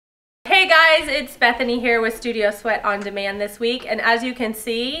Hey guys, it's Bethany here with Studio Sweat on Demand this week, and as you can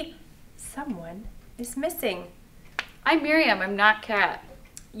see, someone is missing. I'm Miriam, I'm not Kat.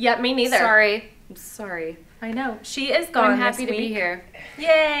 Yep, me neither. Sorry. I'm sorry. I know. She is gone. I'm happy this to week. be here.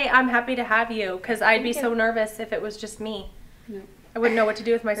 Yay, I'm happy to have you, because I'd be so nervous if it was just me. No. I wouldn't know what to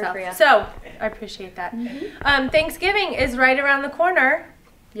do with myself. Good for ya. So, I appreciate that. Thanksgiving is right around the corner.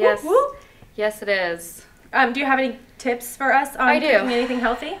 Yes. Whoop, whoop. Yes, it is. Do you have any tips for us on cooking anything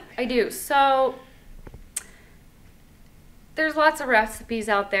healthy? I do. So, there's lots of recipes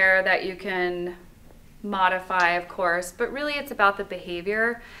out there that you can modify, of course, but really it's about the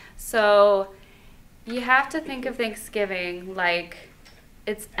behavior. So, you have to think of Thanksgiving like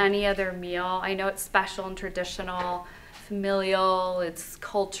it's any other meal. I know it's special and traditional, familial, it's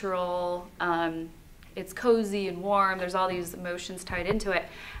cultural, it's cozy and warm. There's all these emotions tied into it.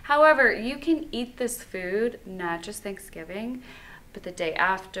 However, you can eat this food not just Thanksgiving, but the day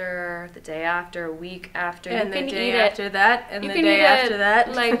after, a week after. And you can the day eat after it, that, and you the can day eat after it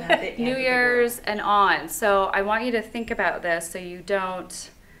that. like New Year's and on. So I want you to think about this so you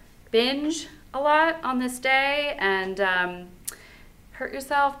don't binge a lot on this day and hurt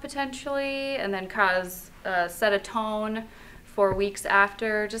yourself potentially, and then set a tone for weeks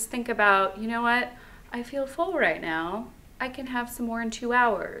after. Just think about, you know what, I feel full right now. I can have some more in 2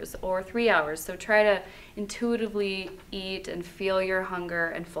 hours or 3 hours. So try to intuitively eat and feel your hunger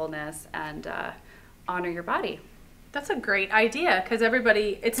and fullness and honor your body. That's a great idea, because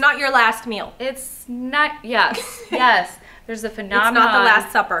it's not your last meal. It's not, yes, yes. There's a phenomenon. It's not the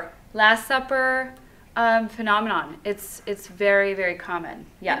Last Supper. Last Supper phenomenon. It's very, very common.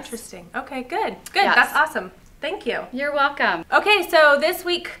 Yes. Interesting. Okay, good. Good. Yes. That's awesome. Thank you. You're welcome. Okay, so this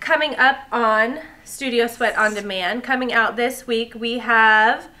week coming up on Studio Sweat on Demand, coming out this week, we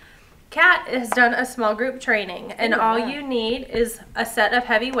have Kat has done a small group training, and all you need is a set of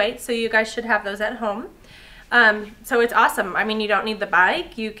heavy weights, so you guys should have those at home. So it's awesome. I mean, you don't need the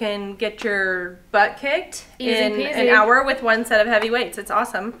bike. You can get your butt kicked in an hour with one set of heavy weights. It's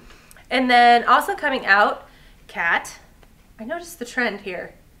awesome. And then also coming out, Kat. I noticed the trend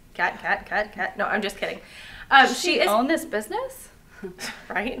here. Kat. No, I'm just kidding. She own this business?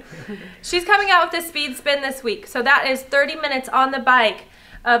 Right? She's coming out with the speed spin this week. So that is 30 minutes on the bike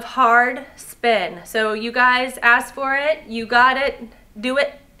of hard spin. So you guys asked for it. You got it. Do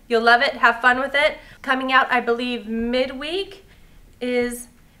it. You'll love it. Have fun with it. Coming out, I believe, midweek is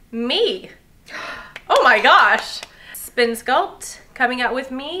me. Oh my gosh. Spin Sculpt coming out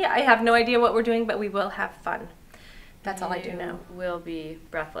with me. I have no idea what we're doing, but we will have fun. That's all I do now. Will be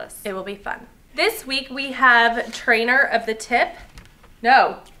breathless. It will be fun. This week we have trainer of the tip.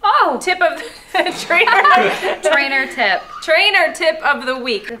 No. Oh, tip of Trainer tip. Trainer tip of the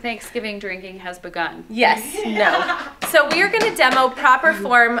week. The Thanksgiving drinking has begun. Yes. No. So we are going to demo proper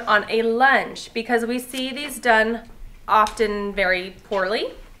form on a lunge, because we see these done often very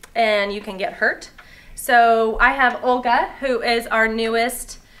poorly and you can get hurt. So I have Olga, who is our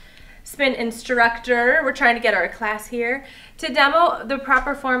newest spin instructor. We're trying to get her a class here to demo the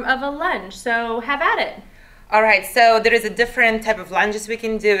proper form of a lunge. So have at it. All right, so there is a different type of lunges we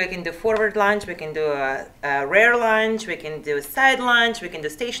can do. We can do forward lunge, we can do a rear lunge, we can do a side lunge, we can do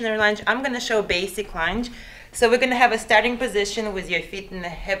stationary lunge. I'm gonna show basic lunge. So we're gonna have a starting position with your feet and the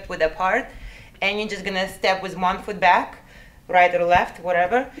hip width apart, and you're just gonna step with one foot back, right or left,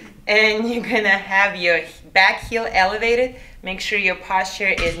 whatever, and you're gonna have your back heel elevated. Make sure your posture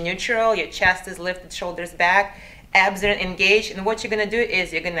is neutral, your chest is lifted, shoulders back, abs are engaged, and what you're gonna do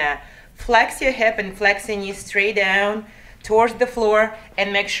is you're gonna flex your hip and flex your knee straight down towards the floor,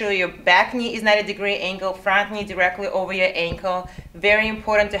 and make sure your back knee is 90-degree angle, front knee directly over your ankle. Very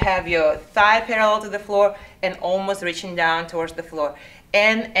important to have your thigh parallel to the floor and almost reaching down towards the floor.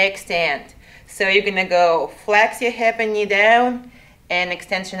 And extend. So you're gonna go flex your hip and knee down, and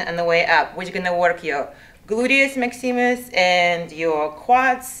extension on the way up, which is gonna work your gluteus maximus and your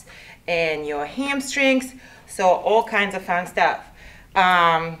quads and your hamstrings. So all kinds of fun stuff.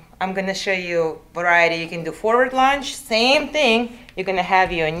 I'm gonna show you variety. You can do forward lunge, same thing. You're gonna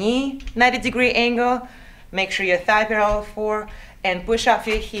have your knee 90-degree angle, make sure your thigh parallel floor, and push off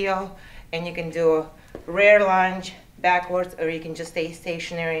your heel. And you can do rear lunge backwards, or you can just stay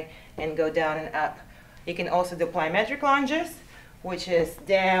stationary and go down and up. You can also do plyometric lunges, which is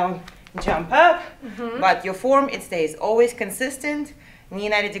down, jump up, but your form, it stays always consistent. Knee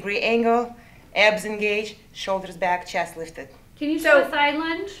 90-degree angle, abs engaged, shoulders back, chest lifted. Can you show a side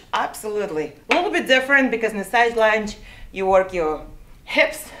lunge? Absolutely. A little bit different, because in the side lunge, you work your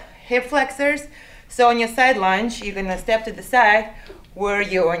hips, hip flexors. So on your side lunge, you're gonna step to the side where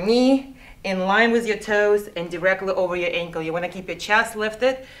your knee in line with your toes and directly over your ankle. You want to keep your chest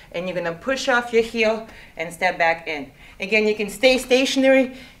lifted, and you're going to push off your heel and step back in. Again, you can stay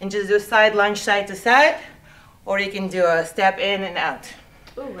stationary and just do a side lunge side to side, or you can do a step in and out.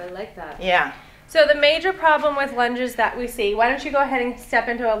 Ooh, I like that. Yeah. So the major problem with lunges that we see, why don't you go ahead and step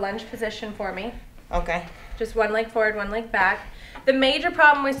into a lunge position for me? Okay. Just one leg forward, one leg back. The major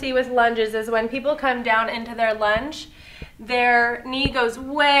problem we see with lunges is when people come down into their lunge, their knee goes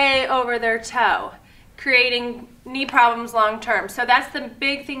way over their toe, creating knee problems long term. So that's the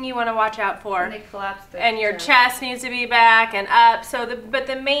big thing you want to watch out for. And they collapse their and your chest needs to be back and up. So but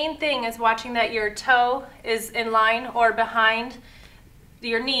the main thing is watching that your toe is in line or behind.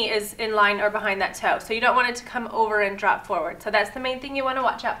 Your knee is in line or behind that toe. So you don't want it to come over and drop forward. So that's the main thing you want to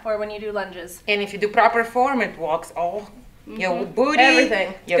watch out for when you do lunges. And if you do proper form, it walks all your booty,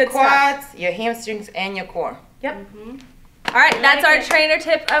 everything, your good quads, stuff. your hamstrings, and your core. Yep. All right, that's our trainer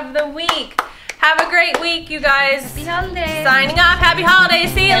tip of the week. Have a great week, you guys. Happy holidays. Signing off. Happy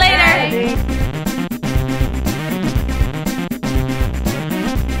holidays. See you